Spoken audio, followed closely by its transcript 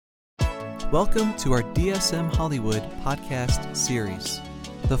Welcome to our DSM Hollywood podcast series.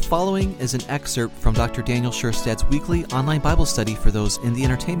 The following is an excerpt from Dr. Daniel Scherstad's weekly online Bible study for those in the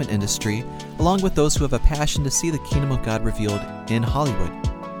entertainment industry, along with those who have a passion to see the kingdom of God revealed in Hollywood.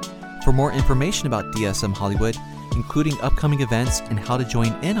 For more information about DSM Hollywood, including upcoming events and how to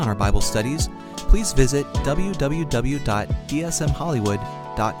join in on our Bible studies, please visit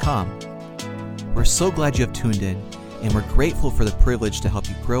www.dsmhollywood.com. We're so glad you have tuned in, and we're grateful for the privilege to help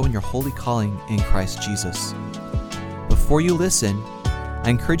you grow in your holy calling in Christ Jesus. Before you listen,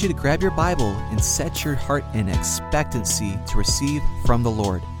 I encourage you to grab your Bible and set your heart in expectancy to receive from the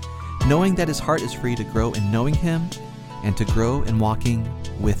Lord, knowing that His heart is for you to grow in knowing Him and to grow in walking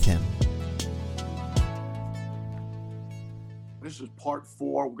with Him. This is part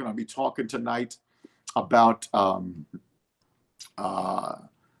 4. We're going to be talking tonight about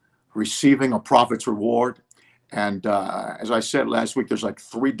receiving a prophet's reward. And as I said last week, there's like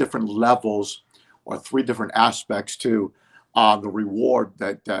 3 different levels or 3 different aspects to the reward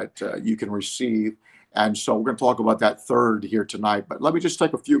that you can receive. And so we're going to talk about that third here tonight. But let me just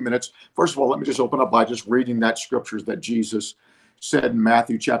take a few minutes. First of all, let me just open up by just reading that scriptures that Jesus said in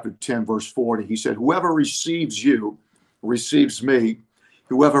Matthew chapter 10, verse 40. He said, "Whoever receives you receives me.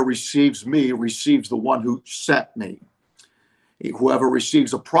 Whoever receives me receives the one who sent me. Whoever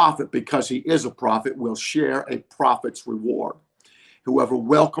receives a prophet because he is a prophet will share a prophet's reward. Whoever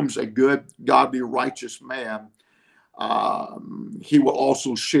welcomes a good, godly, righteous man, he will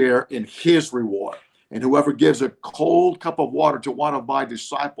also share in his reward. And whoever gives a cold cup of water to one of my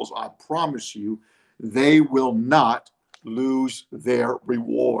disciples, I promise you, they will not lose their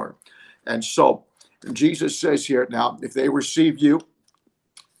reward." And so Jesus says here, now, if they receive you,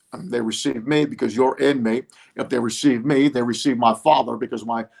 they receive me because you're in me. If they receive me, they receive my Father because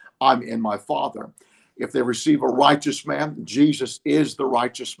I'm in my Father. If they receive a righteous man, Jesus is the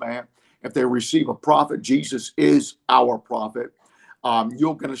righteous man. If they receive a prophet, Jesus is our prophet.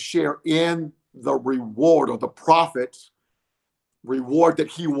 You're going to share in the reward or the prophet's reward that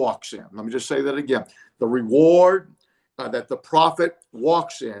he walks in. Let me just say that again. The reward that the prophet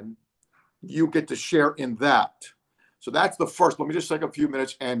walks in, you get to share in that. So that's the first. Let me just take a few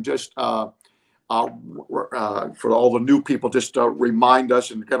minutes and just for all the new people, just remind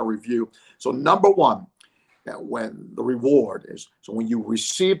us and kind of review. So number one, when the reward is, so when you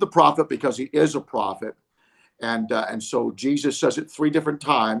receive the prophet because he is a prophet, and so Jesus says it 3 different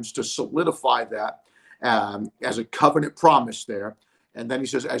times to solidify that as a covenant promise there. And then he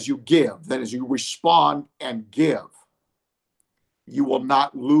says, as you give, then as you respond and give, you will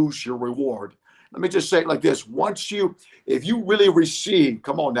not lose your reward. Let me just say it like this. If you really receive,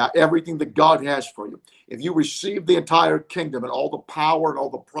 come on now, everything that God has for you, if you receive the entire kingdom and all the power and all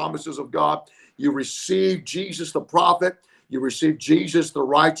the promises of God, you receive Jesus the prophet, you receive Jesus the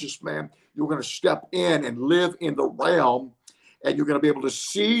righteous man, you're going to step in and live in the realm, and you're going to be able to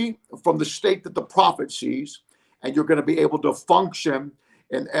see from the state that the prophet sees, and you're going to be able to function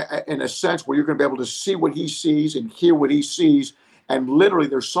in a sense where you're going to be able to see what he sees and hear what he sees. And literally,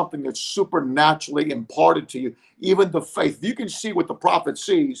 there's something that's supernaturally imparted to you, even the faith. If you can see what the prophet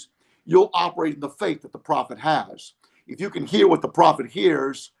sees, you'll operate in the faith that the prophet has. If you can hear what the prophet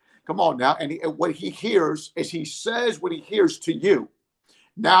hears, come on now, and what he hears is he says what he hears to you.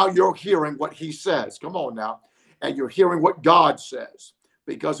 Now you're hearing what he says. Come on now. And you're hearing what God says.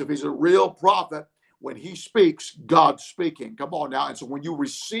 Because if he's a real prophet, when he speaks, God's speaking. Come on now. And so when you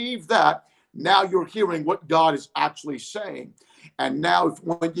receive that, now you're hearing what God is actually saying. And now if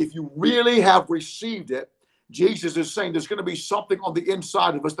you really have received it, Jesus is saying there's going to be something on the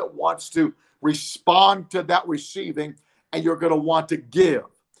inside of us that wants to respond to that receiving, and you're going to want to give.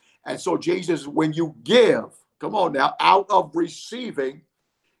 And so Jesus, when you give, come on now, out of receiving,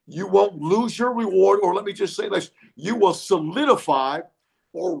 you won't lose your reward, or let me just say this, you will solidify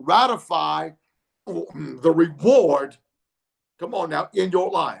or ratify the reward, come on now, in your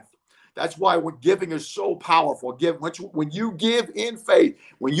life. That's why when giving is so powerful. When you give in faith,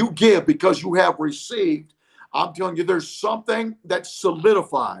 when you give because you have received, I'm telling you, there's something that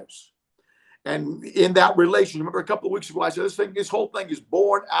solidifies. And in that relationship, remember a couple of weeks ago, I said this whole thing is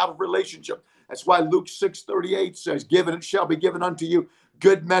born out of relationship. That's why Luke 6:38 says, "Given it shall be given unto you,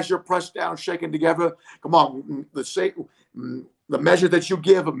 good measure, pressed down, shaken together." Come on, the measure that you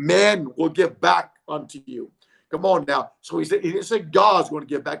give, men will give back unto you. Come on now. So he didn't say God's going to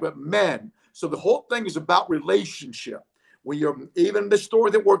give back, but men. So the whole thing is about relationship. When you're, even the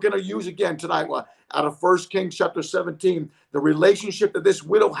story that we're going to use again tonight, out of 1 Kings chapter 17, the relationship that this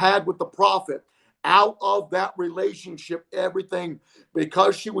widow had with the prophet, out of that relationship, everything,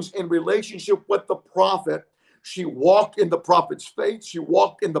 because she was in relationship with the prophet, She walked in the prophet's faith. She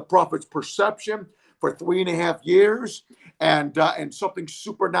walked in the prophet's perception for 3.5 years, and something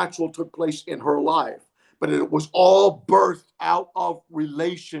supernatural took place in her life. But it was all birthed out of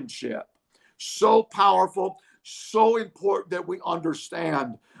relationship. So powerful, so important that we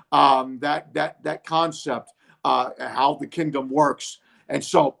understand that concept, how the kingdom works. And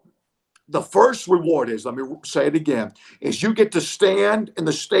so the first reward is, let me say it again, is you get to stand in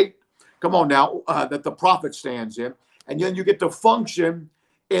the state, come on now, that the prophet stands in, and then you get to function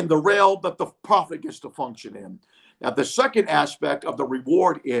in the realm that the prophet gets to function in. Now, the second aspect of the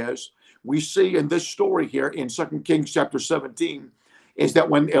reward is, we see in this story here in 2 Kings chapter 17, is that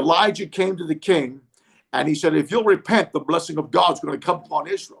when Elijah came to the king, and he said, if you'll repent, the blessing of God is going to come upon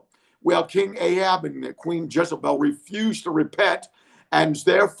Israel. Well, King Ahab and Queen Jezebel refused to repent, and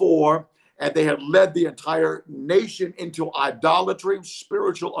therefore, and they had led the entire nation into idolatry,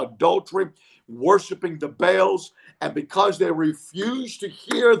 spiritual adultery, worshiping the Baals. And because they refused to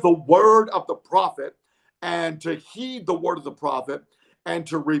hear the word of the prophet and to heed the word of the prophet and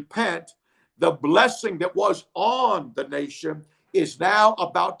to repent, the blessing that was on the nation is now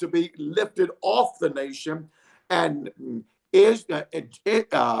about to be lifted off the nation. And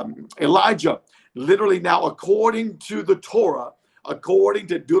Elijah, literally now, according to the Torah, according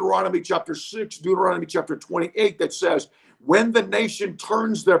to Deuteronomy chapter 6, Deuteronomy chapter 28, that says, when the nation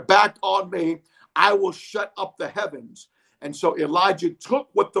turns their back on me, I will shut up the heavens. And so Elijah took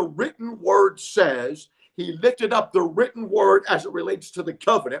what the written word says. He lifted up the written word as it relates to the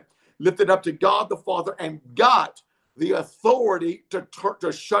covenant, lifted up to God the Father, and got the authority to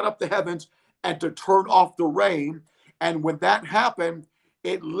shut up the heavens and to turn off the rain. And when that happened,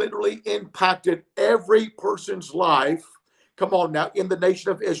 it literally impacted every person's life. Come on now, in the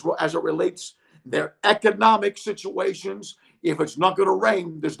nation of Israel, as it relates their economic situations. If it's not going to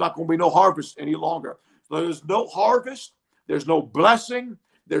rain, there's not going to be no harvest any longer. So there's no harvest, there's no blessing,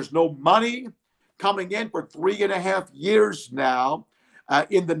 there's no money coming in for 3.5 years now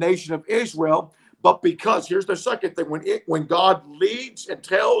in the nation of Israel. But because, here's the second thing, when God leads and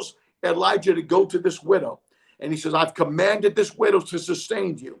tells Elijah to go to this widow, and he says, I've commanded this widow to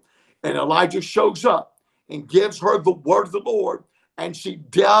sustain you. And Elijah shows up and gives her the word of the Lord, and she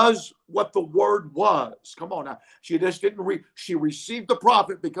does what the word was. Come on now. She just didn't she received the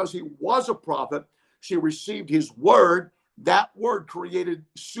prophet because he was a prophet. She received his word. That word created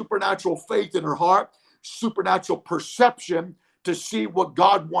supernatural faith in her heart, supernatural perception to see what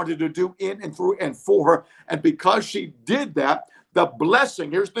God wanted to do in and through and for her. And because she did that, the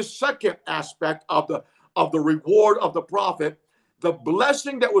blessing, here's the second aspect of the reward of the prophet. The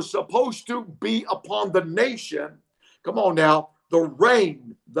blessing that was supposed to be upon the nation, come on now, the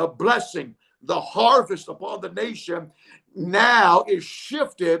rain, the blessing, the harvest upon the nation now is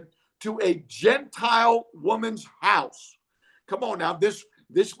shifted to a Gentile woman's house. Come on now, this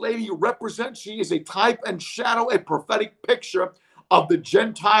lady represents, she is a type and shadow, a prophetic picture of the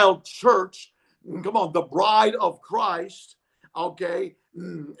Gentile church. Come on, the bride of Christ, okay?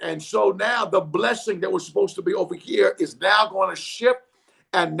 And so now the blessing that was supposed to be over here is now going to shift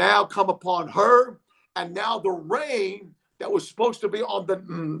and now come upon her. And now the rain that was supposed to be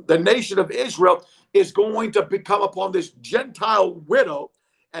on the nation of Israel is going to become upon this Gentile widow.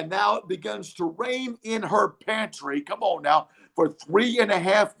 And now it begins to rain in her pantry. Come on now, for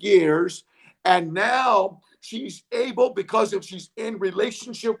 3.5 years. And now she's able, because if she's in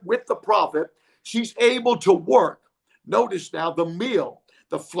relationship with the prophet, she's able to work. Notice now the meal,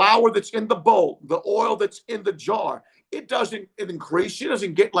 the flour that's in the bowl, the oil that's in the jar, it doesn't increase. She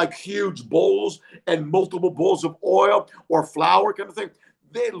doesn't get like huge bowls and multiple bowls of oil or flour kind of thing.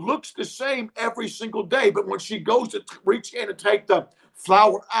 It looks the same every single day, but when she goes to reach in and take the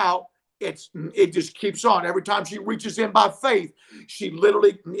flour out, it just keeps on. Every time she reaches in by faith,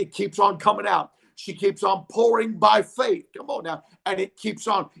 it keeps on coming out. She keeps on pouring by faith. Come on now. And it keeps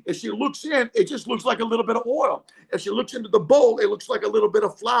on. If she looks in, it just looks like a little bit of oil. If she looks into the bowl, it looks like a little bit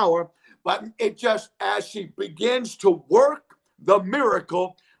of flour. But it just, as she begins to work the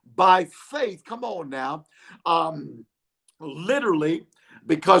miracle by faith, come on now, literally,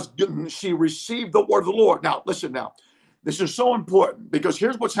 because she received the word of the Lord. Now, listen now. This is so important because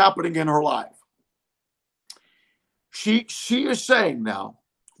here's what's happening in her life. She is saying now,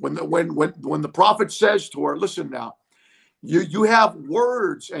 when the prophet says to her, listen now, you have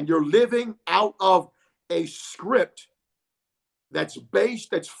words and you're living out of a script that's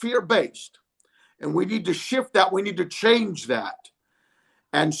fear-based. And we need to shift that. We need to change that.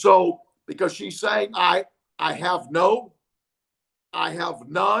 And so, because she's saying, I have no, I have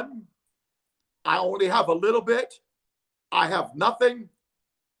none, I only have a little bit, I have nothing,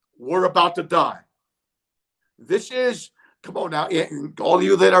 we're about to die. This is, come on now, all of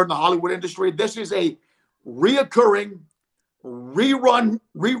you that are in the Hollywood industry, this is a reoccurring,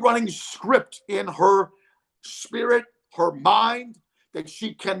 rerunning script in her spirit, her mind, that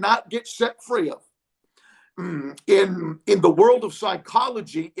she cannot get set free of. In the world of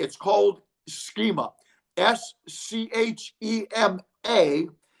psychology, it's called schema. Schema.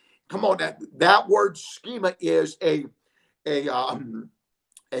 Come on, that word schema is a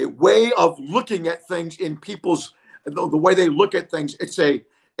way of looking at things in people's, the way they look at things. It's an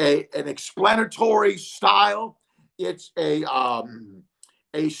explanatory style. It's a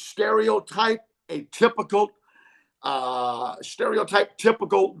stereotype, a typical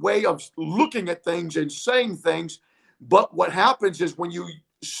typical way of looking at things and saying things. But what happens is when you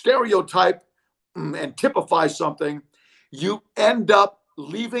stereotype and typify something, you end up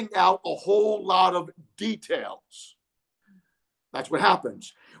leaving out a whole lot of details. That's what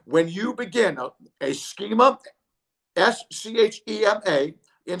happens. When you begin a schema, schema,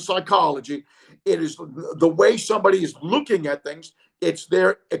 in psychology, it is the way somebody is looking at things. It's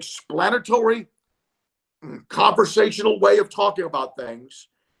their explanatory, conversational way of talking about things.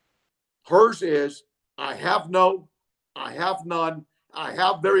 Hers is, I have no, I have none, I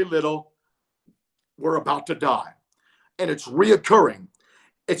have very little, we're about to die. And it's reoccurring.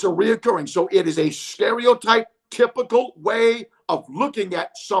 It's a reoccurring. So it is a stereotype, typical way of looking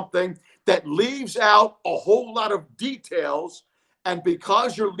at something that leaves out a whole lot of details. And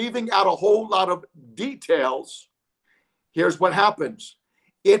because you're leaving out a whole lot of details, here's what happens.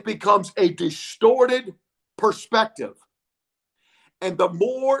 It becomes a distorted perspective. And the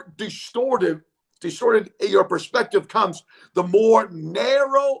more distorted your perspective comes, the more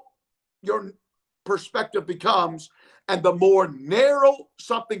narrow your perspective becomes. And the more narrow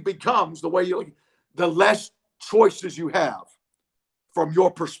something becomes, the less choices you have from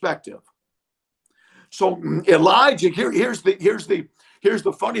your perspective. So Elijah, here's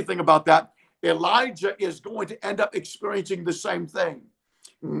the funny thing about that. Elijah is going to end up experiencing the same thing.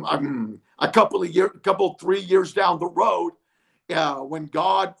 A couple 3 years down the road, when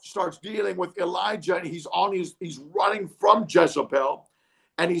God starts dealing with Elijah, and he's running from Jezebel,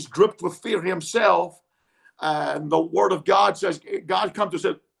 and he's gripped with fear himself. And the word of God says, God comes and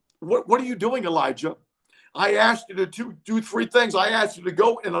says, what are you doing, Elijah? I asked you to do 3 things. I asked you to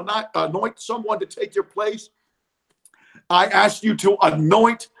go and anoint someone to take your place. I asked you to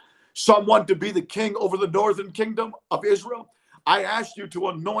anoint someone to be the king over the northern kingdom of Israel. I asked you to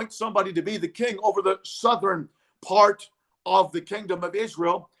anoint somebody to be the king over the southern part of the kingdom of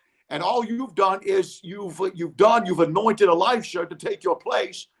Israel. And all you've done is you've anointed Elisha to take your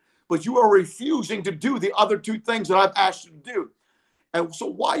place, but you are refusing to do the other 2 things that I've asked you to do. And so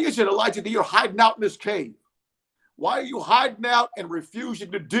why is it, Elijah, that you're hiding out in this cave? Why are you hiding out and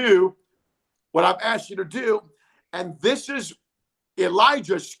refusing to do what I've asked you to do? And this is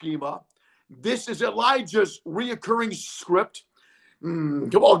Elijah's schema. This is Elijah's reoccurring script.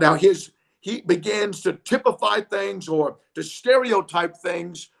 Come on now. He begins to typify things or to stereotype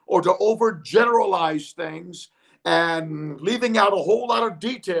things or to overgeneralize things and leaving out a whole lot of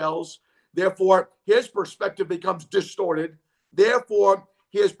details. Therefore, his perspective becomes distorted. Therefore,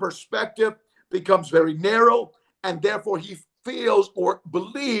 his perspective becomes very narrow. And therefore, he feels or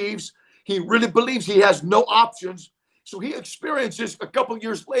believes, he really believes he has no options. So he experiences a couple of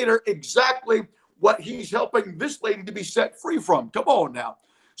years later exactly what he's helping this lady to be set free from. Come on now.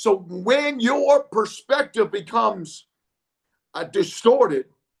 So when your perspective becomes distorted,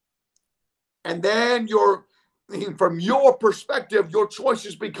 and then from your perspective, your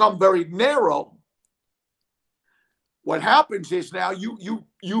choices become very narrow, what happens is now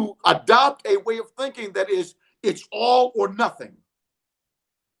you adopt a way of thinking that is, it's all or nothing.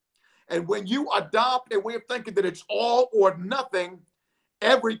 And when you adopt a way of thinking that it's all or nothing,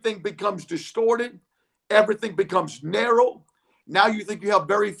 everything becomes distorted. Everything becomes narrow. Now you think you have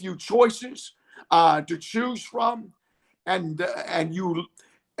very few choices to choose from. And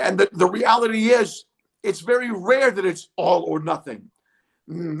the reality is, it's very rare that it's all or nothing.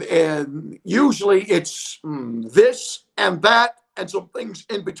 And usually it's this and that and some things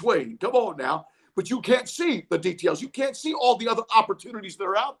in between. Come on now. But you can't see the details. You can't see all the other opportunities that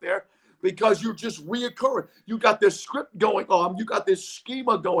are out there because you're just reoccurring. You got this script going on. You got this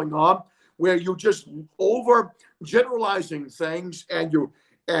schema going on where you're just over generalizing things and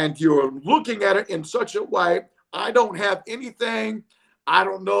you're looking at it in such a way. I don't have anything. I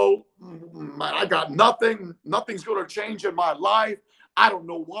don't know. I got nothing. Nothing's going to change in my life. I don't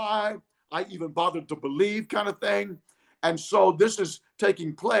know why I even bothered to believe, kind of thing. And so this is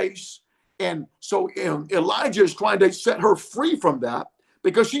taking place. And so Elijah is trying to set her free from that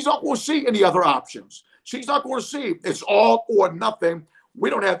because she's not going to see any other options. She's not going to see. It's all or nothing. We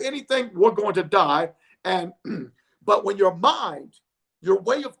don't have anything. We're going to die. And but when your mind, your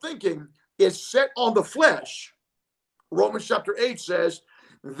way of thinking is set on the flesh, Romans chapter 8 says,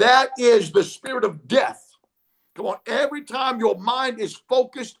 that is the spirit of death. Come on, every time your mind is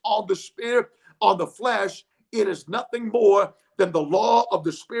focused on the spirit, on the flesh, it is nothing more than the law of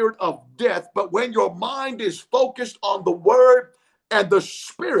the spirit of death. But when your mind is focused on the word and the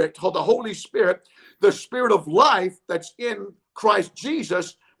spirit, the Holy Spirit, the spirit of life that's in Christ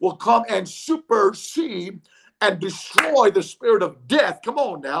Jesus will come and supersede and destroy the spirit of death. Come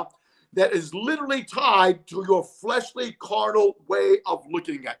on now. That is literally tied to your fleshly, carnal way of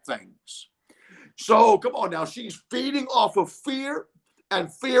looking at things. So come on now, she's feeding off of fear,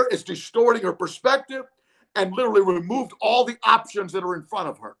 and fear is distorting her perspective and literally removed all the options that are in front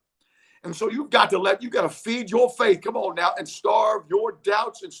of her. And so you've got to feed your faith, come on now, and starve your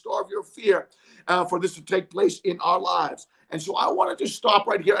doubts and starve your fear for this to take place in our lives. And so I want to just stop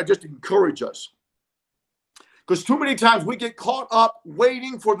right here and just encourage us. Because too many times we get caught up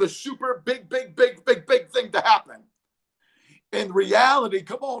waiting for the super big thing to happen. In reality,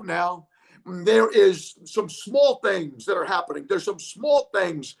 come on now, there is some small things that are happening. There's some small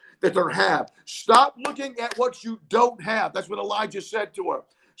things that they have. Stop looking at what you don't have. That's what Elijah said to her.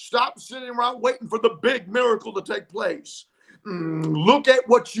 Stop sitting around waiting for the big miracle to take place. Look at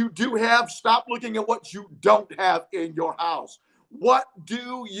what you do have. Stop looking at what you don't have in your house. What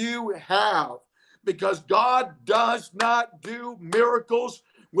do you have? Because God does not do miracles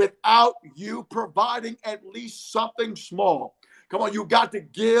without you providing at least something small. Come on, you got to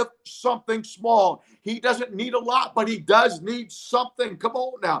give something small. He doesn't need a lot, but he does need something. Come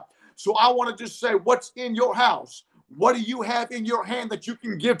on now. So I want to just say, what's in your house? What do you have in your hand that you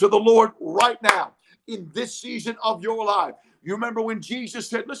can give to the Lord right now in this season of your life? You remember when Jesus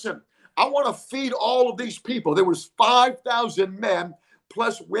said, listen, I want to feed all of these people. There was 5,000 men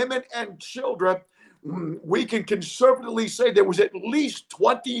plus women and children. We can conservatively say there was at least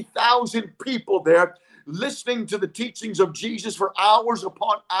 20,000 people there listening to the teachings of Jesus for hours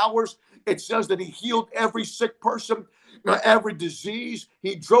upon hours. It says that he healed every sick person, every disease.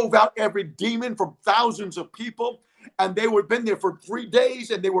 He drove out every demon from thousands of people. And they were been there for 3 days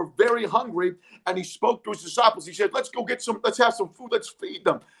and they were very hungry. And he spoke to his disciples. He said, let's have some food. Let's feed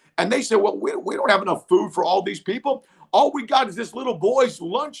them. And they said, well, we don't have enough food for all these people. All we got is this little boy's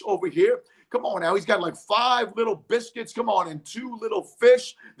lunch over here. Come on now, he's got like 5 little biscuits, come on, and 2 little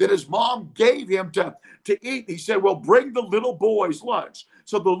fish that his mom gave him to eat. He said, well, bring the little boy's lunch.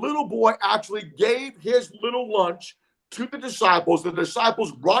 So the little boy actually gave his little lunch to the disciples. The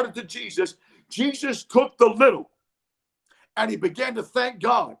disciples brought it to Jesus. Jesus took the little and he began to thank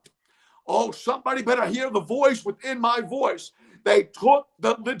God. Oh, somebody better hear the voice within my voice.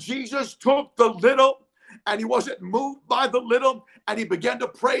 Jesus took the little and he wasn't moved by the little and he began to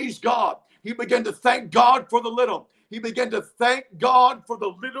praise God. He began to thank God for the little. He began to thank God for the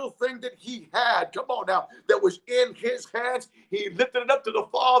little thing that he had. Come on now, that was in his hands. He lifted it up to the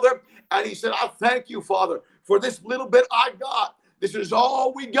Father and he said, I thank you, Father, for this little bit I got. This is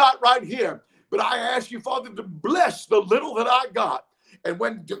all we got right here. But I ask you, Father, to bless the little that I got. And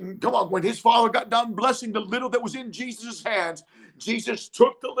when his father got done blessing the little that was in Jesus' hands, Jesus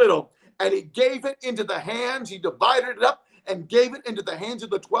took the little and he gave it into the hands. He divided it up and gave it into the hands of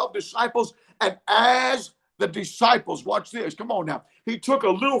the 12 disciples. And as the disciples, watch this, come on now, he took a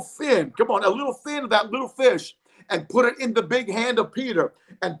little fin of that little fish and put it in the big hand of Peter.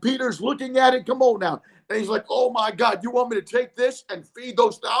 And Peter's looking at it, come on now. And he's like, oh my God, you want me to take this and feed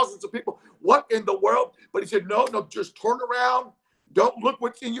those thousands of people? What in the world? But he said, no, just turn around. Don't look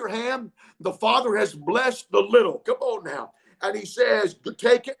what's in your hand. The Father has blessed the little. Come on now. And he says,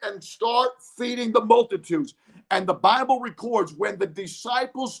 take it and start feeding the multitudes. And the Bible records when the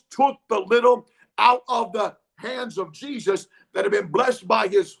disciples took the little out of the hands of Jesus that had been blessed by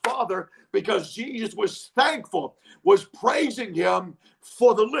his Father, because Jesus was thankful, was praising him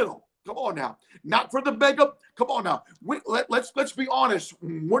for the little. Come on now. Not for the mega. Come on now. Let's be honest.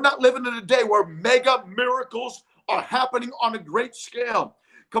 We're not living in a day where mega miracles are happening on a great scale.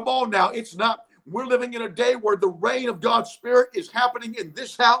 Come on now. It's not. We're living in a day where the reign of God's Spirit is happening in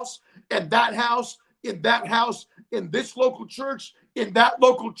this house, and that house, in that house, in this local church, in that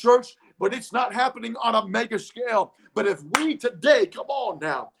local church, but it's not happening on a mega scale. But if we today, come on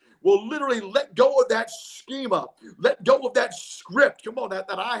now, will literally let go of that schema, let go of that script, come on, that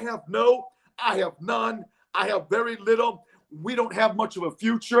I have none, I have very little, we don't have much of a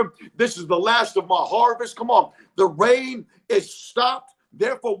future, this is the last of my harvest, come on, the rain is stopped,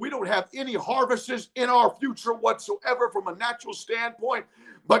 therefore we don't have any harvests in our future whatsoever from a natural standpoint.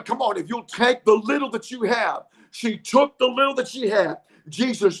 But come on, if you'll take the little that you have, she took the little that she had.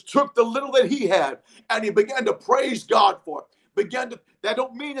 Jesus took the little that he had, and he began to praise God for it. That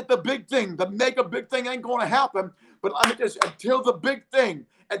don't mean that the big thing, the mega big thing ain't going to happen. But let me just, until the big thing,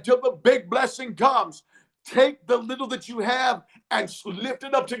 until the big blessing comes, take the little that you have and lift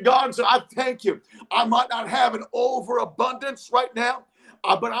it up to God and say, I thank you. I might not have an overabundance right now,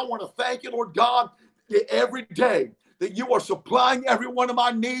 but I want to thank you, Lord God, that every day that you are supplying every one of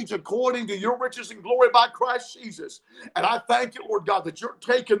my needs according to your riches and glory by Christ Jesus. And I thank you, Lord God, that you're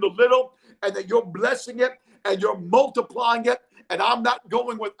taking the little and that you're blessing it and you're multiplying it. And I'm not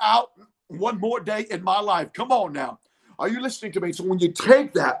going without one more day in my life. Come on now. Are you listening to me? So when you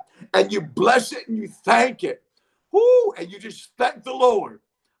take that and you bless it and you thank it, and you just thank the Lord,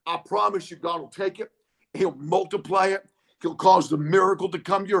 I promise you God will take it. He'll multiply it. He'll cause the miracle to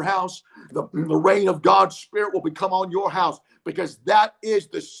come to your house. The reign of God's Spirit will become on your house, because that is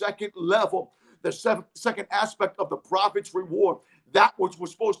the second level, the second aspect of the prophet's reward. That which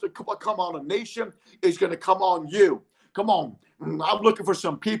was supposed to come on a nation is going to come on you. Come on. I'm looking for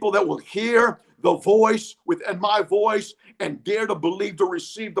some people that will hear the voice within my voice and dare to believe to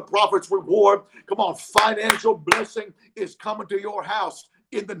receive the prophet's reward. Come on. Financial blessing is coming to your house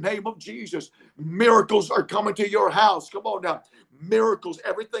in the name of Jesus. Miracles are coming to your house. Come on now. Miracles.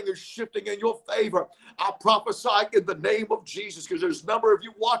 Everything is shifting in your favor. I prophesy in the name of Jesus, because there's a number of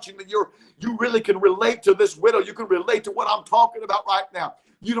you watching that you really can relate to this widow. You can relate to what I'm talking about right now.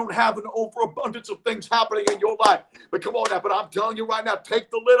 You don't have an overabundance of things happening in your life. But come on now. But I'm telling you right now, take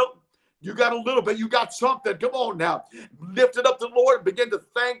the little. You got a little bit. You got something. Come on now. Lift it up to the Lord. Begin to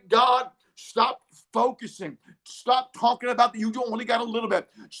thank God. Stop focusing. Stop talking about that you only got a little bit.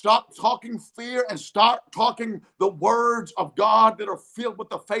 Stop talking fear and start talking the words of God that are filled with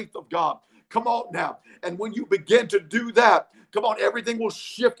the faith of God. Come on now. And when you begin to do that, come on, everything will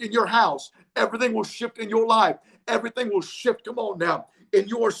shift in your house. Everything will shift in your life. Everything will shift. Come on now. In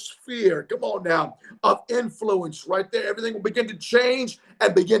your sphere, come on now, of influence right there. Everything will begin to change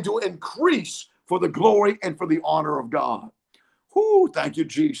and begin to increase for the glory and for the honor of God. Thank you,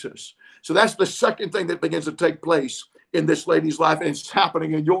 Jesus. So that's the second thing that begins to take place in this lady's life, and it's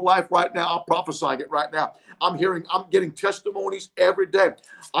happening in your life right now. I'm prophesying it right now. I'm getting testimonies every day.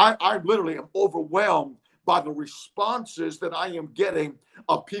 I literally am overwhelmed by the responses that I am getting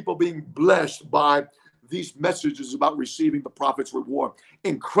of people being blessed by these messages about receiving the prophet's reward.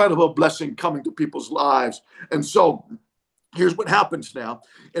 Incredible blessing coming to people's lives. And so here's what happens now.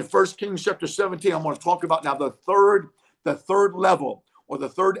 In 1 Kings chapter 17, I'm going to talk about now the third level, or the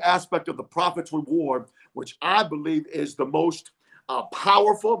third aspect of the prophet's reward, which I believe is the most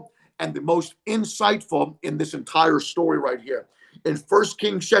powerful and the most insightful in this entire story right here. In 1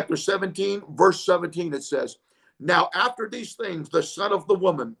 Kings chapter 17, verse 17, it says, "Now after these things, the son of the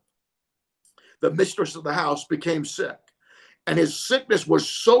woman, the mistress of the house, became sick, and his sickness was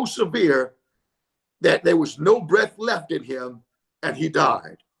so severe that there was no breath left in him, and he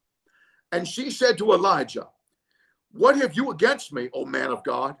died. And she said to Elijah, 'What have you against me, O man of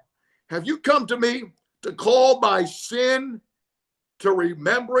God? Have you come to me to call my sin to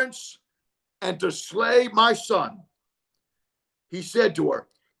remembrance and to slay my son?' He said to her,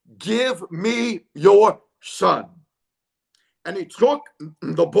 'Give me your son.' And he took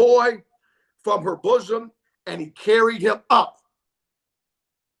the boy from her bosom, and he carried him up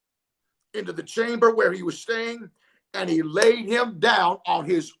into the chamber where he was staying, and he laid him down on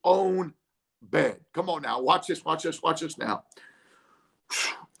his own bed." Come on now, watch this now.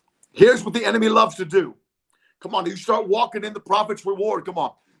 Here's what the enemy loves to do. Come on, you start walking in the prophet's reward. Come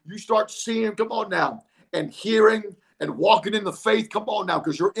on, you start seeing, come on now, and hearing and walking in the faith. Come on now,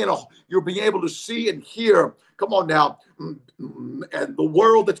 because you're being able to see and hear. Come on now, and the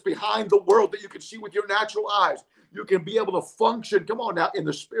world that's behind the world that you can see with your natural eyes. You can be able to function, come on now, in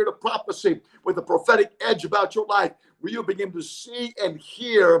the spirit of prophecy with a prophetic edge about your life, where you begin to see and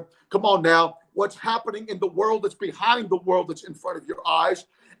hear, come on now, what's happening in the world that's behind the world that's in front of your eyes.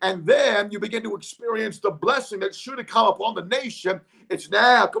 And then you begin to experience the blessing that should have come upon the nation. It's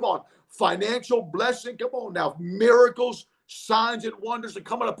now, come on, financial blessing. Come on now, miracles, signs, and wonders are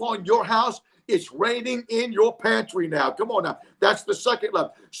coming upon your house. It's raining in your pantry now. Come on now. That's the second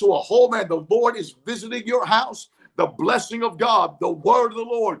level. So the Lord is visiting your house. The blessing of God, the word of the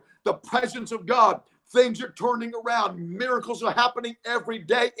Lord, the presence of God. Things are turning around. Miracles are happening every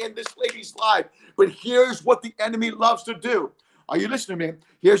day in this lady's life. But here's what the enemy loves to do. Are you listening to me?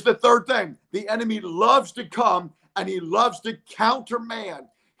 Here's the third thing. The enemy loves to come and he loves to counter man.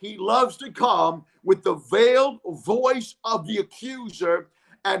 He loves to come with the veiled voice of the accuser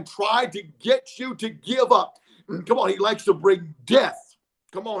and try to get you to give up. Come on, he likes to bring death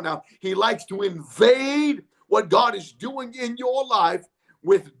Come on now. He likes to invade what God is doing in your life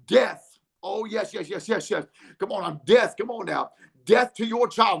with death. Oh, yes, yes, yes, yes, yes. Come on, I'm death. Come on now. Death to your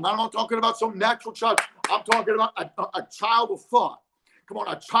child. Now, I'm not talking about some natural child. I'm talking about a child of thought. Come on,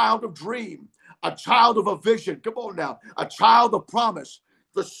 a child of dream, a child of a vision. Come on now, a child of promise.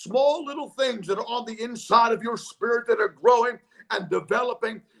 The small little things that are on the inside of your spirit that are growing and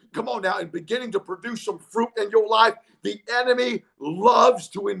developing. Come on now, and beginning to produce some fruit in your life. The enemy loves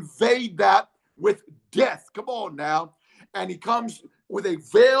to invade that with death. Come on now. And he comes with a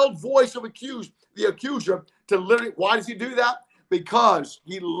veiled voice of the accuser to literally, why does he do that? Because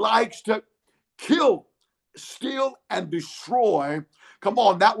he likes to kill, steal, and destroy. Come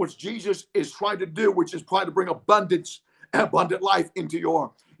on, that what Jesus is trying to do, which is trying to bring abundant life into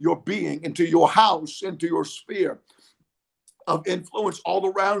your being, into your house, into your sphere of influence all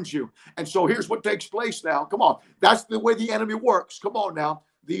around you. And so here's what takes place now. Come on, that's the way the enemy works. Come on now,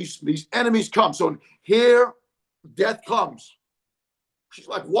 these enemies come. So here, death comes. She's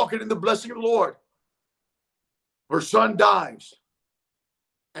like walking in the blessing of the Lord. Her son dies.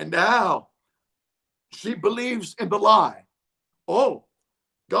 And now she believes in the lie. Oh,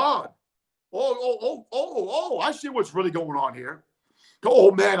 God. Oh, I see what's really going on here.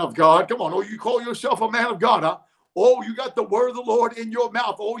 Oh, man of God. Come on. Oh, you call yourself a man of God, huh? Oh, you got the word of the Lord in your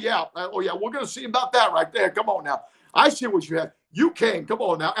mouth. Oh, yeah. We're going to see about that right there. Come on now. I see what you have. You came, come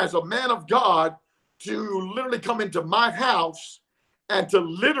on now, as a man of God to literally come into my house and to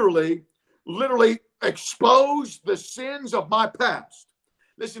literally expose the sins of my past.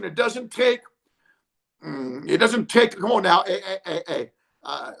 Listen, it doesn't take, come on now, a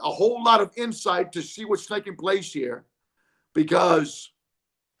whole lot of insight to see what's taking place here, because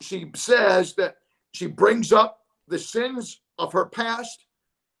she says that she brings up the sins of her past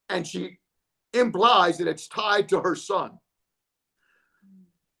and she implies that it's tied to her son.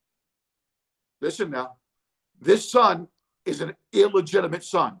 Listen now, this son is an illegitimate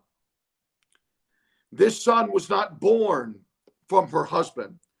son. This son was not born from her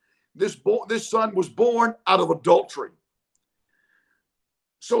husband. This son was born out of adultery.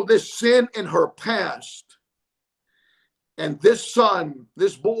 So this sin in her past, and this son,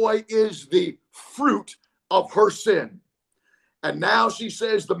 this boy, is the fruit of her sin. And now she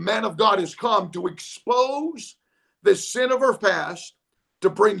says the man of God has come to expose the sin of her past, to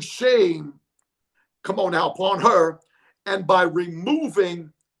bring shame, come on now, upon her, and by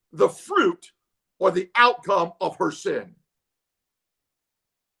removing the fruit or the outcome of her sin.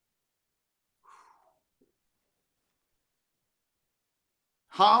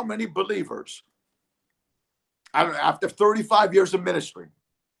 How many believers, I don't know, after 35 years of ministry,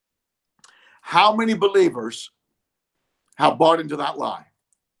 how many believers have bought into that lie?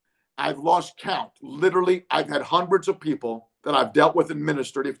 I've lost count. Literally, I've had hundreds of people that I've dealt with and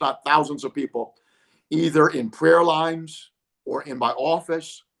ministered, if not thousands of people, either in prayer lines or in my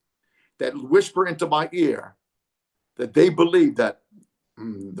office, that whisper into my ear that they believe that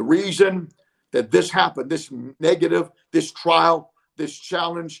the reason that this happened, this negative, this trial, this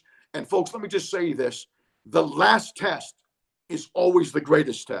challenge, and folks, let me just say this, the last test is always the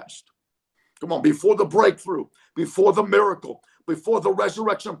greatest test. Come on, before the breakthrough, before the miracle, before the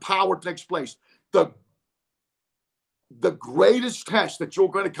resurrection power takes place, the greatest test that you're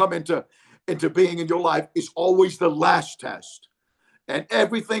going to come into being in your life is always the last test. And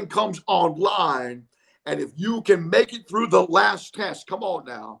everything comes online. And if you can make it through the last test, come on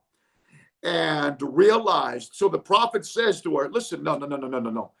now, and realize. So the prophet says to her, listen,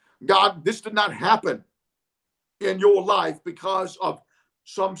 no. God, this did not happen in your life because of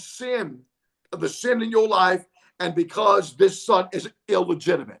some sin, the sin in your life, and because this son is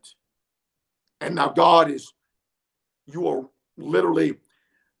illegitimate. And now you are literally,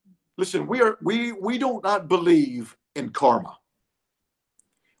 listen, we do not believe in karma.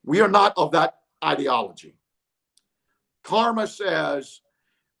 We are not of that ideology. Karma says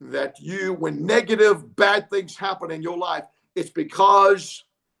that when negative, bad things happen in your life, it's because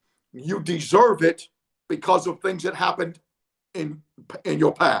you deserve it because of things that happened in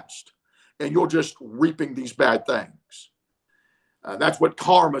your past. And you're just reaping these bad things. That's what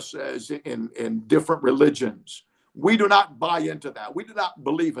karma says in different religions. We do not buy into that. We do not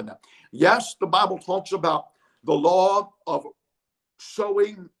believe in that. Yes, the Bible talks about the law of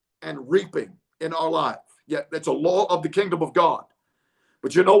sowing and reaping in our life. Yeah, that's a law of the kingdom of God.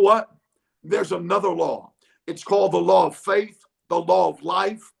 But you know what? There's another law. It's called the law of faith, the law of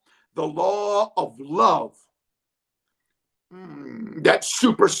life, the law of love. That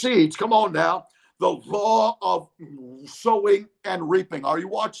supersedes, come on now, the law of sowing and reaping. Are you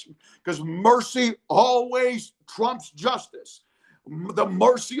watching? Because mercy always trumps justice. the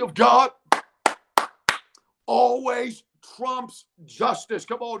mercy of God always trumps justice.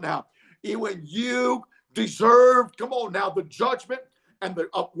 Come on now. When you deserved, come on now, the judgment and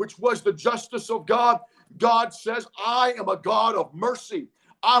which was the justice of God, God says, I am a God of mercy.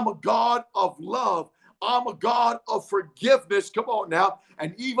 I'm a God of love. I'm a God of forgiveness. Come on now.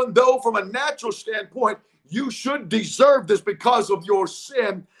 And even though from a natural standpoint, you should deserve this because of your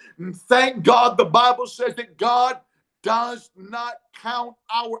sin, thank God the Bible says that God does not count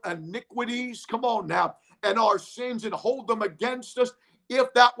our iniquities, come on now, and our sins and hold them against us.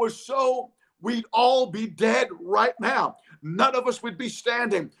 If that was so, we'd all be dead right now. None of us would be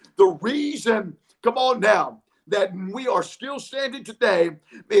standing. The reason, come on now, that we are still standing today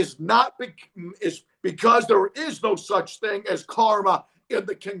is because there is no such thing as karma in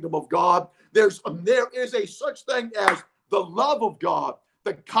the kingdom of God. There is a such thing as the love of God,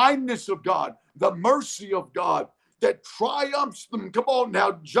 the kindness of God, the mercy of God that triumphs them. Come on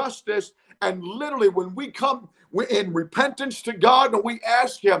now, justice. And literally, when we come in repentance to God and we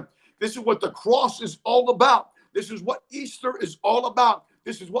ask Him, this is what the cross is all about. This is what Easter is all about.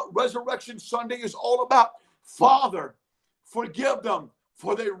 This is what Resurrection Sunday is all about. Father, forgive them,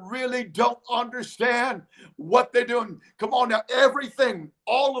 for they really don't understand what they're doing. Come on now, everything,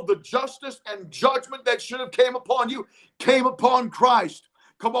 all of the justice and judgment that should have came upon you came upon Christ.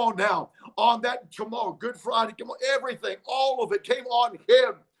 Come on now, on that tomorrow, Good Friday, come on, everything, all of it came on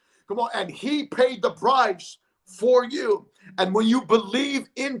Him. Come on, and He paid the price for you. And when you believe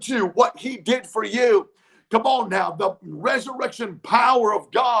into what He did for you, come on now, the resurrection power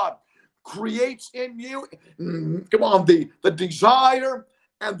of God creates in you, come on, the desire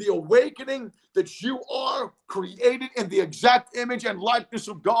and the awakening that you are created in the exact image and likeness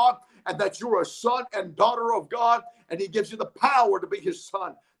of God, and that you're a son and daughter of God, and He gives you the power to be His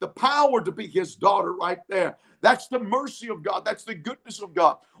son, the power to be His daughter right there. That's the mercy of God. That's the goodness of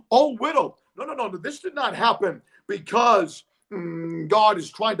God. Oh, widow, no. This did not happen because God is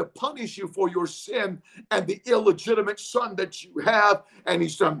trying to punish you for your sin and the illegitimate son that you have, and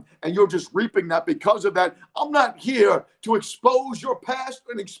you're just reaping that because of that. I'm not here to expose your past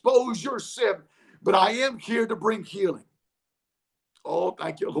and expose your sin, but I am here to bring healing. Oh,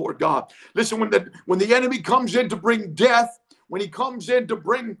 thank you, Lord God. Listen, when the enemy comes in to bring death, when he comes in to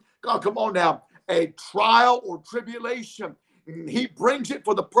bring, God, come on now, a trial or tribulation, he brings it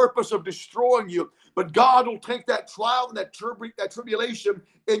for the purpose of destroying you. But God will take that trial and that tribulation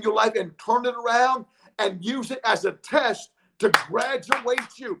in your life and turn it around and use it as a test to graduate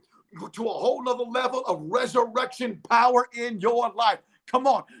you to a whole nother level of resurrection power in your life. Come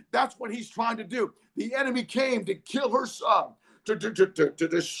on, that's what he's trying to do. The enemy came to kill her son, to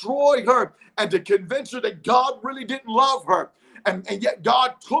destroy her, and to convince her that God really didn't love her. And yet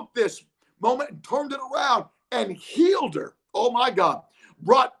God took this moment and turned it around and healed her. Oh my God,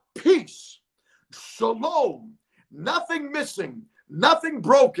 brought peace, shalom, nothing missing, nothing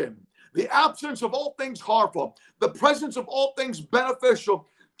broken, the absence of all things harmful, the presence of all things beneficial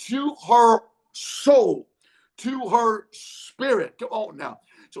to her soul, to her spirit. Come on now.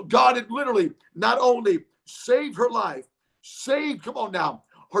 So God had literally not only saved her life, saved, come on now,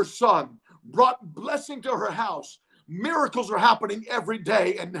 her son, brought blessing to her house. Miracles are happening every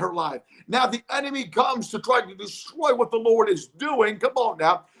day in her life. Now the enemy comes to try to destroy what the Lord is doing. Come on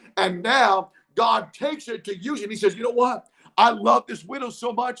now. And now God takes it to use it. And He says, you know what? I love this widow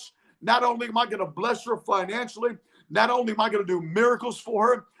so much. Not only am I going to bless her financially, not only am I going to do miracles for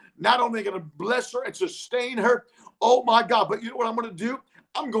her, not only am I going to bless her and sustain her, oh my God, but you know what I'm going to do?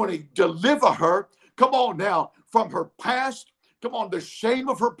 I'm going to deliver her, come on now, from her past, come on, the shame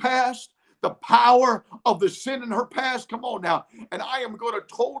of her past, the power of the sin in her past, come on now. And I am going to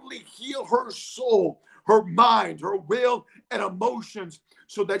totally heal her soul, her mind, her will, and emotions,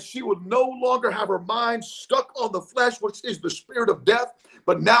 so that she will no longer have her mind stuck on the flesh, which is the spirit of death,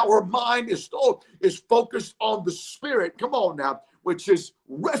 but now her mind is focused on the spirit, come on now, which is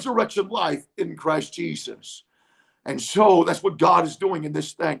resurrection life in Christ Jesus. And so that's what God is doing in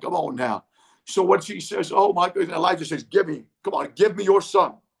this thing. Come on now. So what she says, oh my goodness, Elijah says, give me your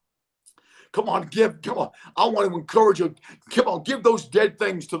son. Come on. I want to encourage you. Come on, give those dead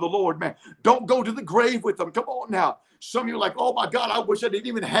things to the Lord, man. Don't go to the grave with them. Come on now. Some of you are like, oh my God, I wish I didn't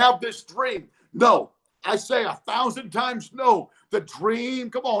even have this dream. No, I say 1,000 times no. The dream,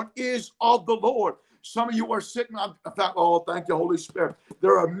 come on, is of the Lord. Some of you are sitting on, oh, thank you, Holy Spirit.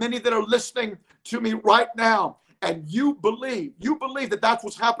 There are many that are listening to me right now. And you believe that that's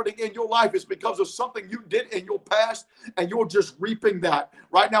what's happening in your life is because of something you did in your past, and you're just reaping that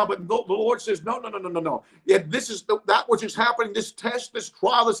right now. But the Lord says, no. If this is that which is happening, this test, this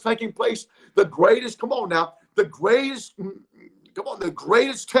trial that's taking place, the greatest, come on now, the greatest come on, the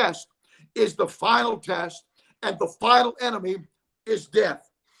greatest test is the final test, and the final enemy is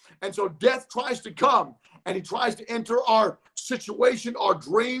death. And so death tries to come, and he tries to enter our situation, our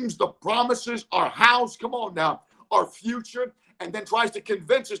dreams, the promises, our house, come on now, our future, and then tries to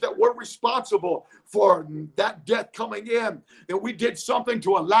convince us that we're responsible for that death coming in, that we did something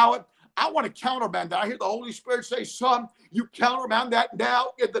to allow it. I want to countermand that. I hear the Holy Spirit say, son, you countermand that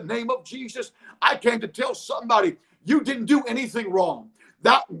now in the name of Jesus. I came to tell somebody you didn't do anything wrong.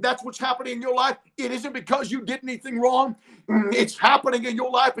 That's what's happening in your life. It isn't because you did anything wrong. It's happening in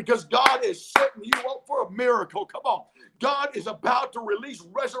your life because God is setting you up for a miracle. Come on. God is about to release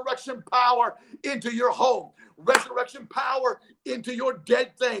resurrection power into your home, resurrection power into your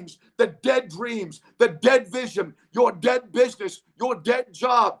dead things, the dead dreams, the dead vision, your dead business, your dead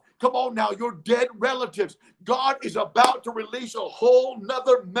job. Come on now, your dead relatives. God is about to release a whole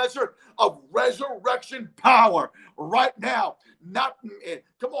nother measure of resurrection power right now.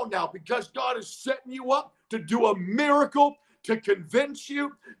 Come on now, because God is setting you up to do a miracle, to convince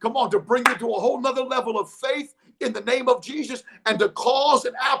you, come on, to bring you to a whole nother level of faith in the name of Jesus, and to cause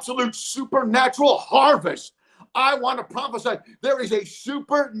an absolute supernatural harvest. I want to prophesy there is a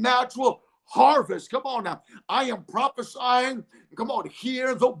supernatural harvest. Come on now. I am prophesying. Come on,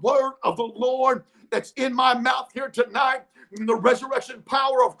 hear the word of the Lord that's in my mouth here tonight. The resurrection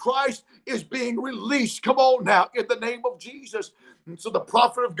power of Christ is being released. Come on now, in the name of Jesus. And so the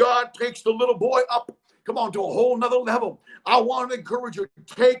prophet of God takes the little boy up, come on, to a whole nother level. I want to encourage you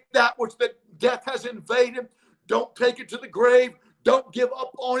to take that which the death has invaded. Don't take it to the grave. Don't give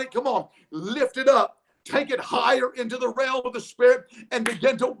up on it. Come on, lift it up. Take it higher into the realm of the Spirit and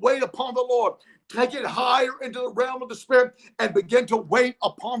begin to wait upon the Lord. Take it higher into the realm of the Spirit and begin to wait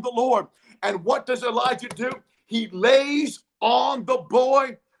upon the Lord. And what does Elijah do? He lays on the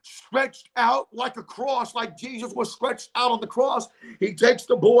boy, stretched out like a cross, like Jesus was stretched out on the cross. He takes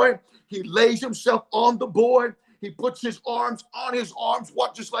the boy, he lays himself on the boy, he puts his arms on his arms,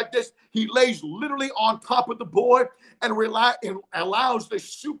 just like this. He lays literally on top of the boy and allows the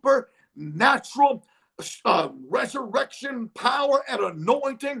supernatural resurrection power and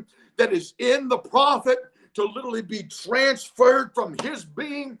anointing that is in the prophet to literally be transferred from his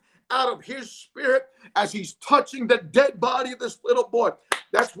being out of his spirit as he's touching the dead body of this little boy.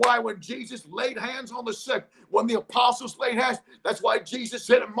 That's why when Jesus laid hands on the sick, when the apostles laid hands, that's why Jesus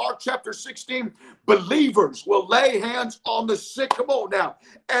said in Mark chapter 16, believers will lay hands on the sick, come on now,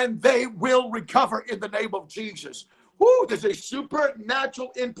 and they will recover in the name of Jesus. Woo, there's a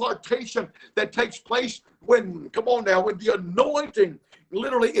supernatural impartation that takes place when, come on now, when the anointing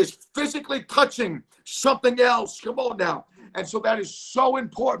literally is physically touching something else. Come on now. And so that is so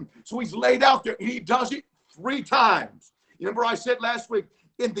important. So he's laid out there. He does it 3 times. You remember I said last week,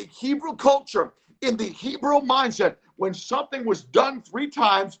 in the Hebrew culture, in the Hebrew mindset, when something was done 3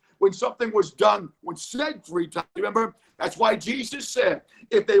 times, when something was said 3 times, remember? That's why Jesus said,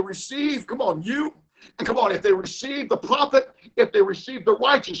 if they receive, if they receive the prophet, if they receive the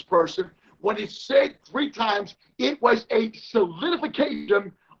righteous person, when he said 3 times, it was a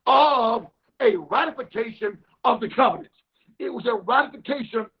solidification of a ratification of the covenant. It was a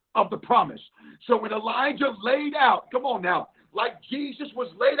ratification of the promise. So when Elijah laid out, come on now, like Jesus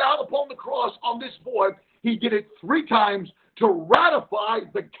was laid out upon the cross on this boy, he did it 3 times to ratify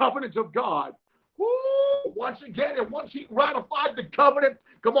the covenant of God. Woo! Once again, and once he ratified the covenant,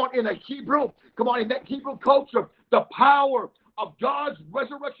 in that Hebrew culture, the power of God's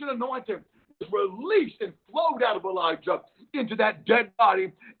resurrection anointing was released and flowed out of Elijah into that dead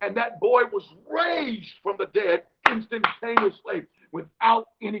body, and that boy was raised from the dead instantaneously without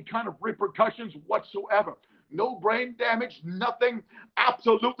any kind of repercussions whatsoever. No brain damage, nothing,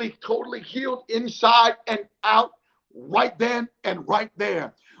 absolutely totally healed inside and out right then and right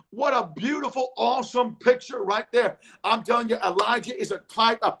there. What a beautiful, awesome picture right there. I'm telling you, Elijah is a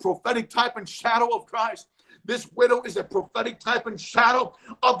prophetic type and shadow of Christ. This widow is a prophetic type and shadow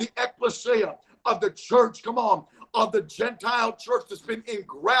of the ecclesia, of the church, of the Gentile church that's been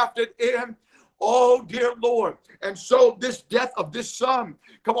engrafted in. Oh, dear Lord. And so this death of this son,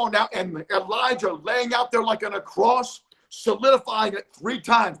 and Elijah laying out there like on a cross, solidifying it 3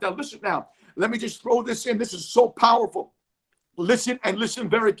 times. Now, listen now. Let me just throw this in. This is so powerful. Listen and listen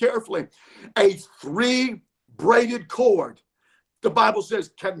very carefully. A 3-braided cord, the Bible says,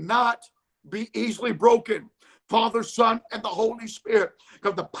 cannot be easily broken. Father, Son, and the Holy Spirit.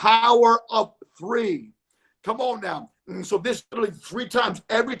 Because the power of 3. Come on now. And so this literally 3 times.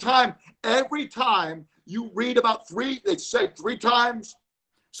 Every time you read about 3, they say 3 times,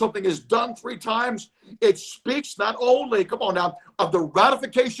 something is done 3 times, it speaks not only, come on now, of the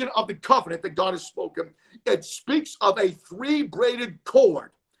ratification of the covenant that God has spoken, it speaks of a 3-braided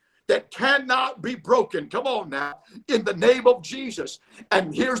cord that cannot be broken. Come on now, in the name of Jesus.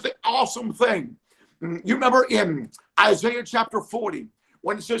 And here's the awesome thing. You remember in Isaiah chapter 40,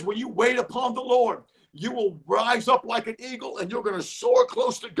 when it says, when you wait upon the Lord, you will rise up like an eagle and you're going to soar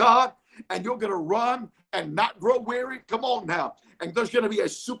close to God and you're going to run and not grow weary. Come on now. And there's going to be a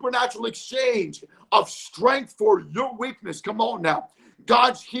supernatural exchange of strength for your weakness. Come on now.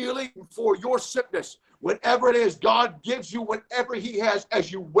 God's healing for your sickness. Whatever it is, God gives you whatever he has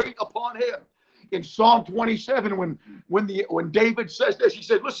as you wait upon him. In Psalm 27, when David says this, he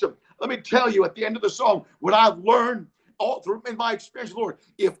said, listen, let me tell you at the end of the song, what I've learned all through in my experience, Lord,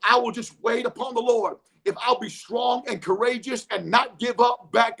 if I will just wait upon the Lord, if I'll be strong and courageous and not give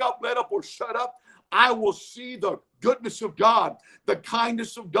up, back up, let up, or shut up, I will see the goodness of God, the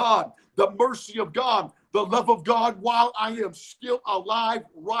kindness of God, the mercy of God, the love of God while I am still alive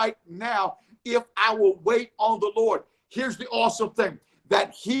right now, if I will wait on the Lord. Here's the awesome thing.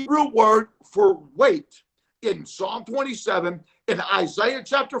 That Hebrew word for wait in Psalm 27, in Isaiah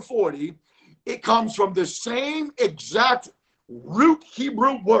chapter 40, it comes from the same exact root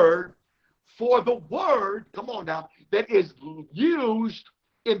Hebrew word for the word, come on now, that is used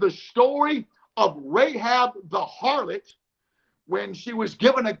in the story of Rahab the harlot when she was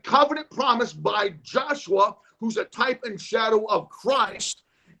given a covenant promise by Joshua, who's a type and shadow of Christ,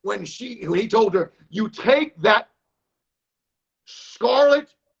 when he told her, you take that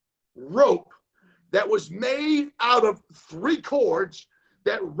scarlet rope that was made out of 3 cords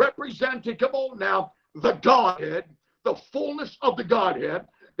that represented, come on now, the Godhead, the fullness of the Godhead,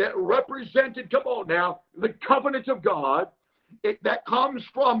 that represented, come on now, the covenant of God. That comes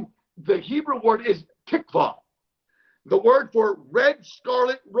from, the Hebrew word is tikvah. The word for red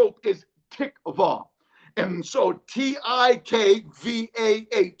scarlet rope is tikvah. And so Tikvah,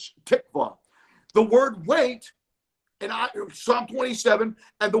 tikvah. The word wait in Psalm 27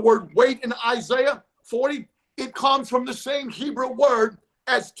 and the word wait in Isaiah 40, it comes from the same Hebrew word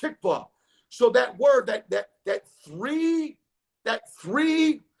as tikvah. So that word, that three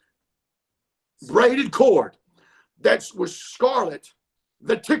braided cord that was scarlet,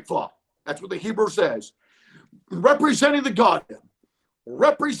 the tikvah, that's what the Hebrew says, representing the Godhead,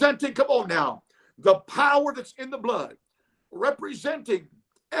 representing, come on now, the power that's in the blood, representing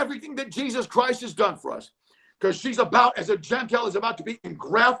everything that Jesus Christ has done for us. Because she's about, as a Gentile, is about to be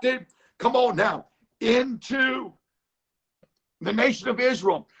engrafted, come on now, into the nation of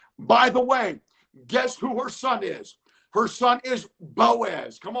Israel. By the way, guess who her son is? Her son is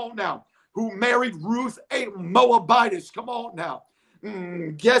Boaz. Come on now. Who married Ruth, a Moabitess. Come on now.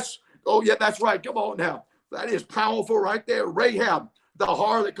 Guess, oh yeah, that's right. Come on now. That is powerful right there. Rahab, the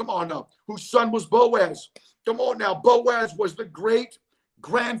harlot. Come on now. Whose son was Boaz. Come on now. Boaz was the great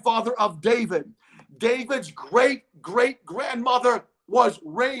grandfather of David. David's great grandmother was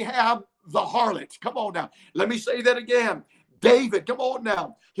Rahab the harlot. Come on now. Let me say that again. David, come on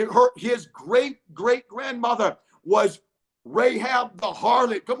now. His great grandmother was Rahab the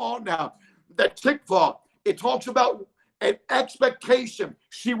harlot. Come on now. That tikvah, it talks about an expectation.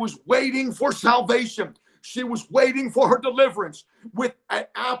 She was waiting for salvation. She was waiting for her deliverance with an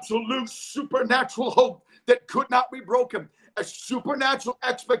absolute supernatural hope that could not be broken. A supernatural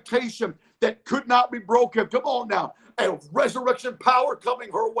expectation that could not be broken. Come on now. A resurrection power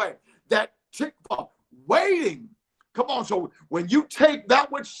coming her way. That tikvah, waiting. Come on. So when you take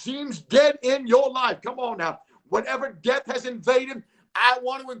that which seems dead in your life, come on now. Whatever death has invaded, I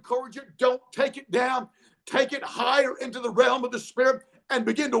want to encourage you, don't take it down. Take it higher into the realm of the Spirit and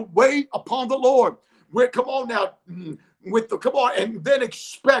begin to wait upon the Lord. Come on now. Come on, and then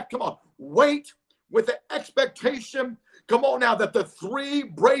expect. Come on. Wait with the expectation. Come on now, that the 3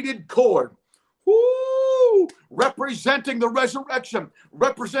 braided cord, representing the resurrection,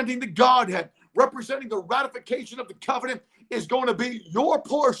 representing the Godhead, representing the ratification of the covenant, is going to be your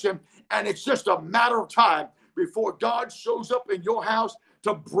portion. And it's just a matter of time before God shows up in your house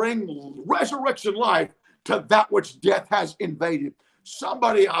to bring resurrection life to that which death has invaded.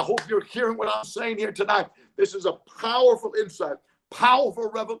 Somebody, I hope you're hearing what I'm saying here tonight. This is a powerful insight,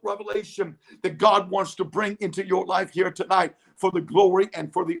 powerful revelation that God wants to bring into your life here tonight for the glory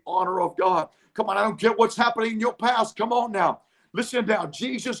and for the honor of God. Come on, I don't care what's happening in your past. Come on now. Listen now.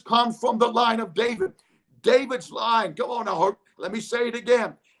 Jesus comes from the line of David. David's line. Come on now. Let me say it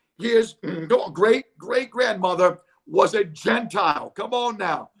again. His great grandmother was a Gentile. Come on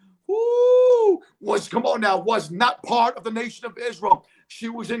now. Was not part of the nation of Israel. She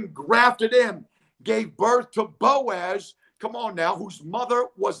was engrafted in, gave birth to Boaz. come on now, whose mother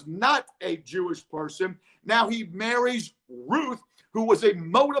was not a Jewish person. Now he marries Ruth, who was a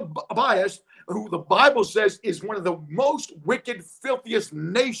Moabite, who the Bible says is one of the most wicked, filthiest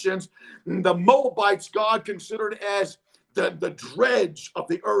nations. The Moabites, God considered as the dredge of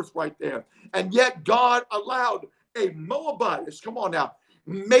the earth right there. And yet God allowed a Moabitess, come on now,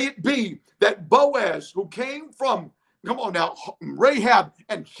 may it be that Boaz, who came from, come on now, Rahab,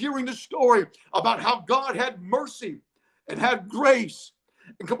 and hearing the story about how God had mercy and had grace,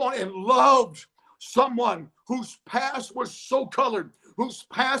 and come on, and loved someone whose past was so colored, whose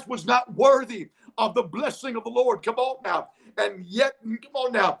past was not worthy of the blessing of the Lord. Come on now. And yet, come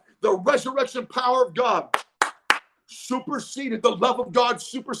on now, the resurrection power of God superseded, the love of God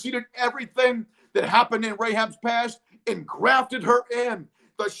superseded everything that happened in Rahab's past and grafted her in.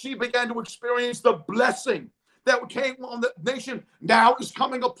 But she began to experience the blessing that came on the nation now is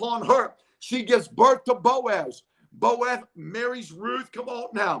coming upon her. She gives birth to Boaz. Boaz marries Ruth. Come on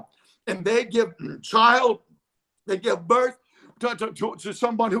now. And they give birth to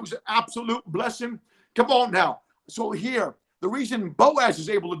someone who's an absolute blessing. Come on now. So here, the reason Boaz is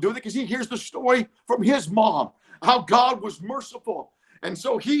able to do it because he hears the story from his mom, how God was merciful. And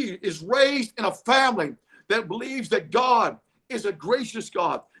so he is raised in a family that believes that God is a gracious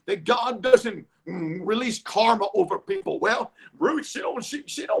God, that God doesn't release karma over people. Well, Ruth, she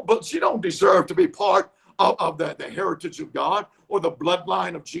don't deserve to be part of the heritage of God or the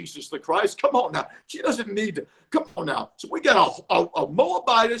bloodline of Jesus the Christ. Come on now. She doesn't need to. Come on now. So we got a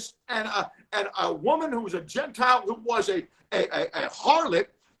Moabitess and a woman who was a Gentile who was a harlot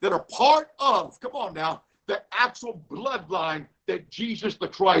that are part of, come on now, the actual bloodline that Jesus the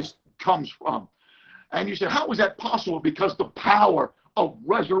Christ comes from. And you say, how is that possible? Because the power of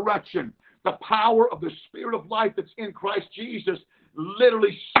resurrection, the power of the Spirit of life that's in Christ Jesus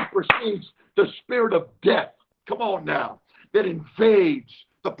literally supersedes the spirit of death. Come on now. That invades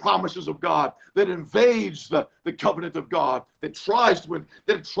the promises of God, that invades the covenant of God, that tries to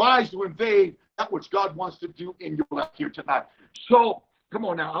invade that which God wants to do in your life here tonight. So, come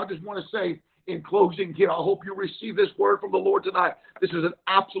on now. I just want to say in closing here, I hope you receive this word from the Lord tonight. This is an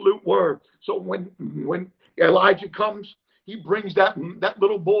absolute word. So when Elijah comes, he brings that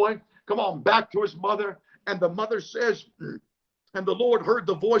little boy, come on, back to his mother. And the mother says, and the Lord heard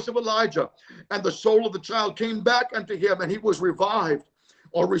the voice of Elijah, and the soul of the child came back unto him, and he was revived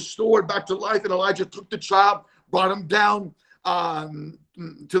or restored back to life. And Elijah took the child, brought him down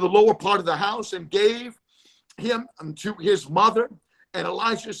to the lower part of the house, and gave him to his mother. And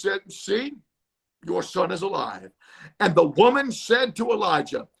Elijah said, see, your son is alive. And the woman said to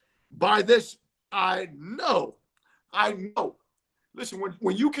Elijah, by this I know. Listen,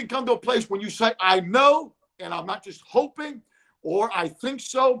 when you can come to a place when you say, I know, and I'm not just hoping, or I think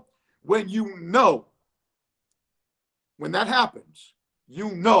so, when you know, when that happens,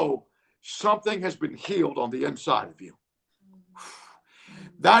 you know something has been healed on the inside of you.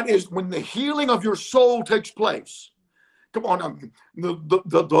 That is when the healing of your soul takes place. Come on,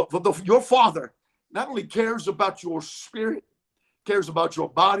 your Father not only cares about your spirit, cares about your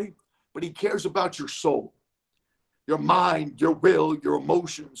body, but he cares about your soul, your mind, your will, your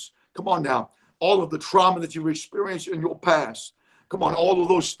emotions. Come on now. All of the trauma that you've experienced in your past. Come on, all of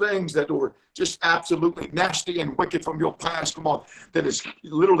those things that were just absolutely nasty and wicked from your past. Come on, that is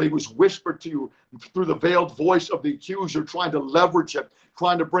literally was whispered to you through the veiled voice of the accuser, trying to leverage it,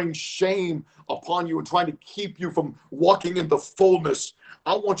 trying to bring shame upon you and trying to keep you from walking in the fullness.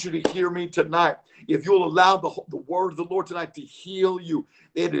 I want you to hear me tonight. If you'll allow the word of the Lord tonight to heal you,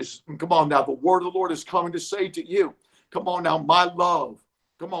 it is, come on now, the word of the Lord is coming to say to you, come on now, my love,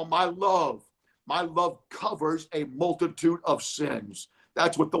 come on, my love covers a multitude of sins.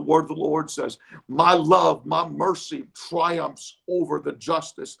 That's what the word of the Lord says. My love, my mercy triumphs over the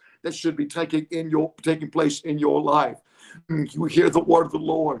justice that should be taking place in your life. You hear the word of the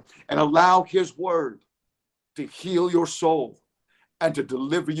Lord and allow his word to heal your soul and to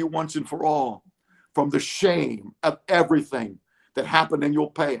deliver you once and for all from the shame of everything that happened in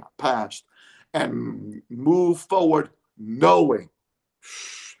your past, and move forward knowing,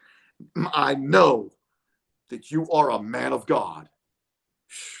 I know that you are a man of God,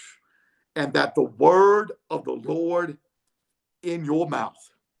 and that the word of the Lord in your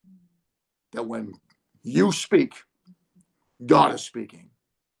mouth, that when you speak, God is speaking,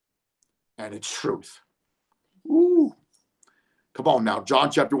 and it's truth. Ooh. Come on now.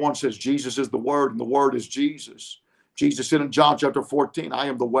 John chapter 1 says Jesus is the word, and the word is Jesus. Jesus said in John chapter 14, I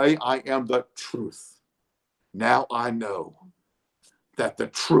am the way, I am the truth. Now I know that the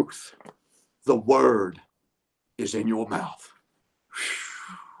truth, the word, is in your mouth.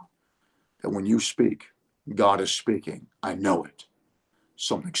 That when you speak, God is speaking. I know it.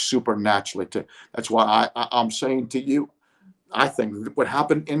 Something supernaturally. That's why I'm saying to you, I think what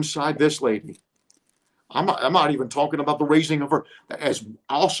happened inside this lady, I'm not even talking about the raising of her, as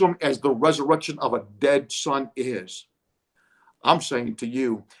awesome as the resurrection of a dead son is. I'm saying to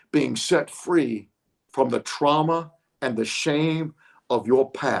you, being set free from the trauma and the shame of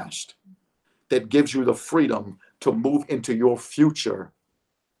your past that gives you the freedom to move into your future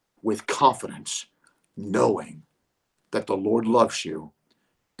with confidence, knowing that the Lord loves you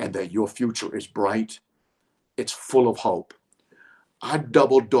and that your future is bright. It's full of hope. I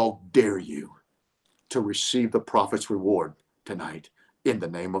double dog dare you to receive the prophet's reward tonight in the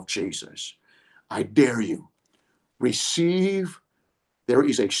name of Jesus. I dare you. Receive. There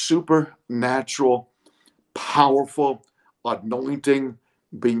is a supernatural, powerful anointing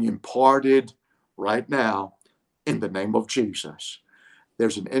being imparted right now in the name of Jesus.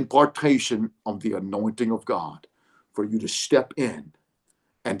 There's an impartation of the anointing of God for you to step in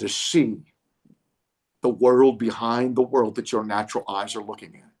and to see the world behind the world that your natural eyes are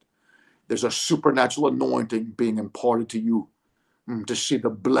looking at. There's a supernatural anointing being imparted to you to see the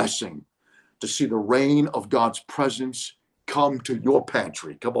blessing, to see the rain of God's presence come to your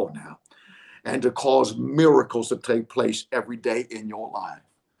pantry. Come on now. And to cause miracles to take place every day in your life.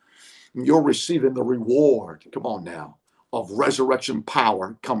 You're receiving the reward, come on now, of resurrection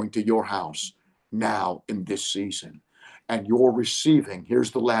power coming to your house now in this season. And you're receiving,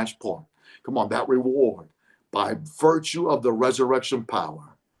 here's the last part. Come on, that reward, by virtue of the resurrection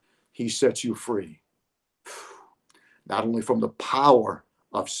power, he sets you free. Not only from the power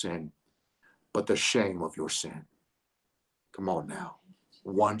of sin, but the shame of your sin. Come on now,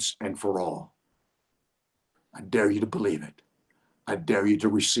 once and for all. I dare you to believe it. I dare you to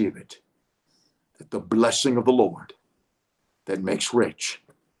receive it. That the blessing of the Lord that makes rich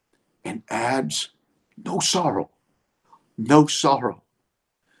and adds no sorrow. No sorrow.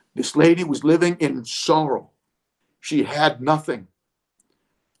 This lady was living in sorrow. She had nothing.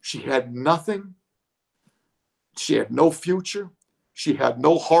 She had nothing. She had no future. She had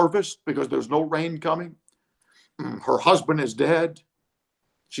no harvest because there's no rain coming. Her husband is dead.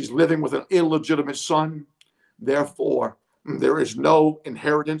 She's living with an illegitimate son. Therefore, there is no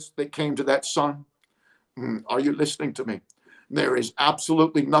inheritance that came to that son. Are you listening to me? There is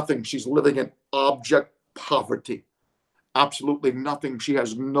absolutely nothing. She's living in abject poverty. Absolutely nothing. She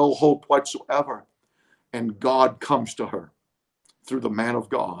has no hope whatsoever. And God comes to her through the man of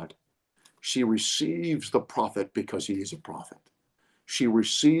God. She receives the prophet because he is a prophet. She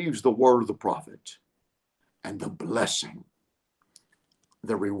receives the word of the prophet and the blessing,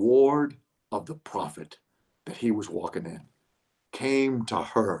 the reward of the prophet that he was walking in came to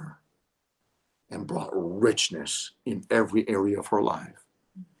her and brought richness in every area of her life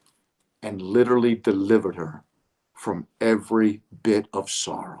and literally delivered her from every bit of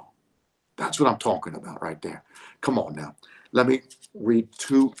sorrow. That's what I'm talking about right there. Come on now. Let me read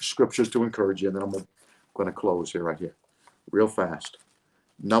two scriptures to encourage you, and then I'm going to close here right here real fast.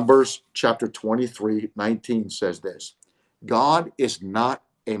 Numbers chapter 23:19 says this: God is not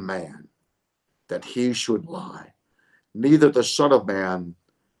a man that he should lie, neither the Son of Man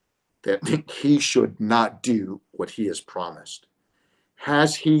that he should not do what he has promised.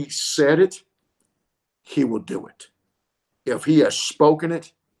 Has he said it? He will do it. If he has spoken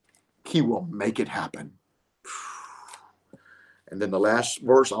it, he will make it happen. And then the last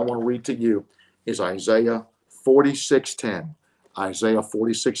verse I want to read to you is Isaiah 46:10. Isaiah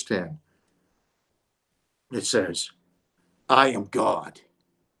 46:10. It says, I am God,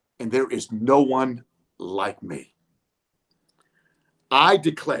 and there is no one like me. I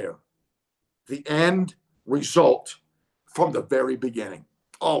declare the end result from the very beginning.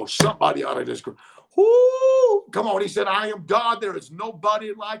 Oh, somebody ought to just go, whoo, come on. He said, I am God. There is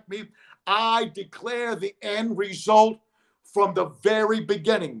nobody like me. I declare the end result from the very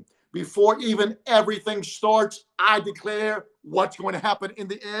beginning. Before even everything starts, I declare what's going to happen in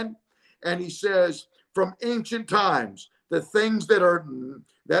the end. And he says, from ancient times, the things that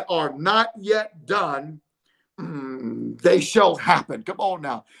are not yet done, they shall happen. Come on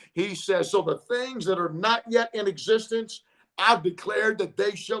now. He says, so the things that are not yet in existence, I've declared that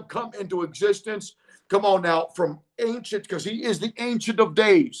they shall come into existence. Come on now, from ancient, because he is the ancient of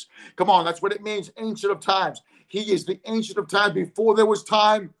days. Come on, that's what it means, ancient of times. He is the ancient of time. Before there was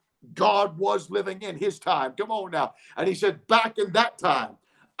time, God was living in his time. Come on now. And he said, back in that time,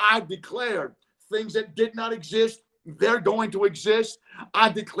 I declared things that did not exist, they're going to exist. I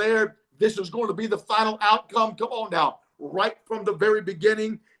declared this is going to be the final outcome. Come on now, right from the very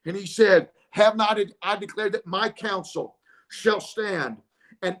beginning. And he said, have not I declared that my counsel shall stand,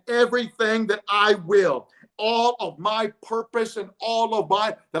 and everything that I will, all of my purpose and all of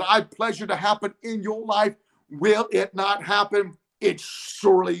my that I pleasure to happen in your life, will it not happen? It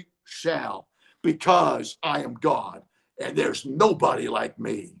surely shall, because I am God and there's nobody like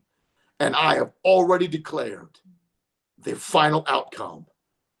me. And I have already declared the final outcome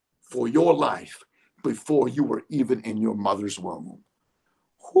for your life before you were even in your mother's womb.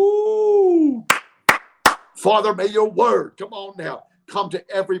 Whoo! Father, may your word, come on now, come to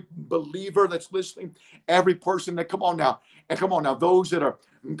every believer that's listening, every person that, come on now, and come on now, those that are,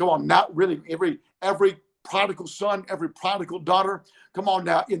 come on, not really, every prodigal son, every prodigal daughter, come on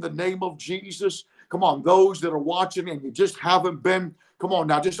now, in the name of Jesus, come on, those that are watching and you just haven't been, come on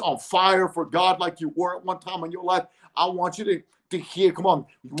now, just on fire for God like you were at one time in your life, I want you to hear, come on,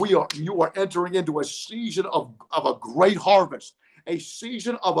 you are entering into a season of a great harvest. A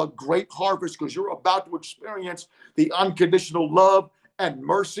season of a great harvest, because you're about to experience the unconditional love and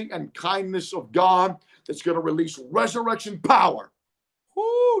mercy and kindness of God that's going to release resurrection power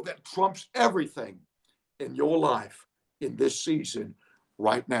that trumps everything in your life in this season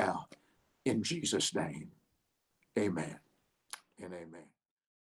right now. In Jesus' name, amen and amen.